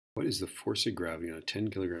What is the force of gravity on a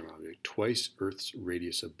 10-kilogram object twice Earth's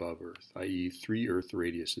radius above Earth, i.e. 3 Earth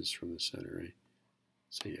radiuses from the center, right?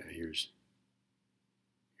 So yeah, here's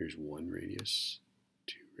one radius,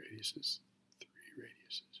 2 radiuses, 3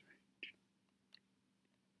 radiuses, right?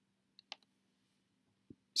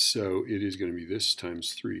 So it is going to be this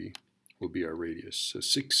times 3 will be our radius. So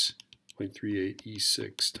 6.38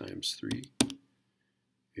 E6 times 3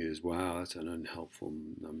 is, wow, that's an unhelpful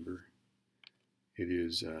number. It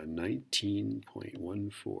is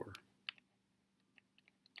 19.14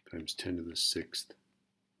 times 10 to the 6th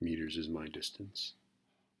meters is my distance.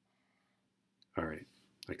 All right,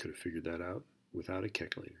 I could have figured that out without a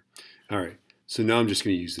calculator. All right, so now I'm just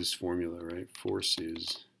going to use this formula, right? Force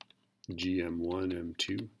is gm1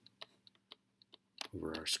 m2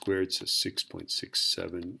 over r squared, so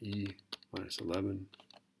 6.67 E minus 11.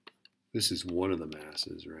 This is one of the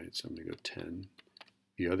masses, right? So I'm going to go 10.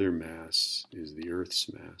 The other mass is the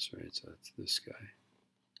Earth's mass, right? So that's this guy.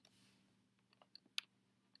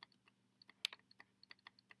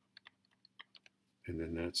 And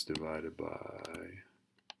then that's divided by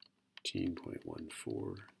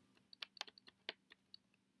 18.14.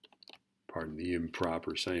 Pardon the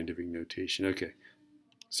improper scientific notation. Okay,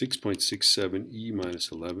 6.67 E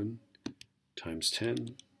minus 11 times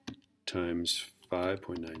 10 times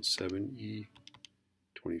 5.97 E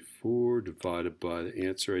 24 divided by the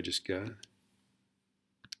answer I just got.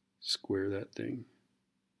 Square that thing.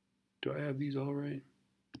 Do I have these all right?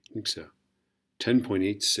 I think so.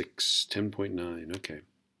 10.86, 10.9, okay.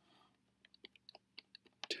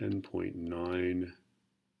 10.9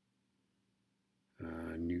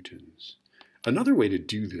 newtons. Another way to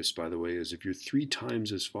do this, by the way, is if you're 3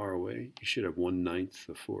 times as far away, you should have 1/9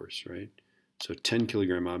 the force, right? So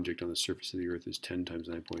 10-kilogram object on the surface of the Earth is 10 times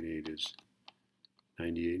 9.8 is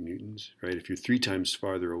 98 newtons, right? If you're 3 times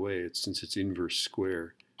farther away, since it's inverse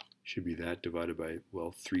square, should be that divided by,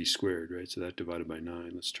 well, 3 squared, right? So that divided by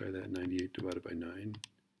 9. Let's try that. 98 divided by 9.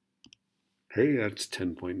 Hey, that's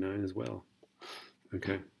 10.9 as well.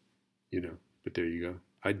 Okay, but there you go.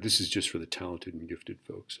 This is just for the talented and gifted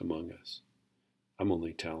folks among us. I'm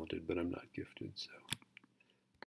only talented, but I'm not gifted, so.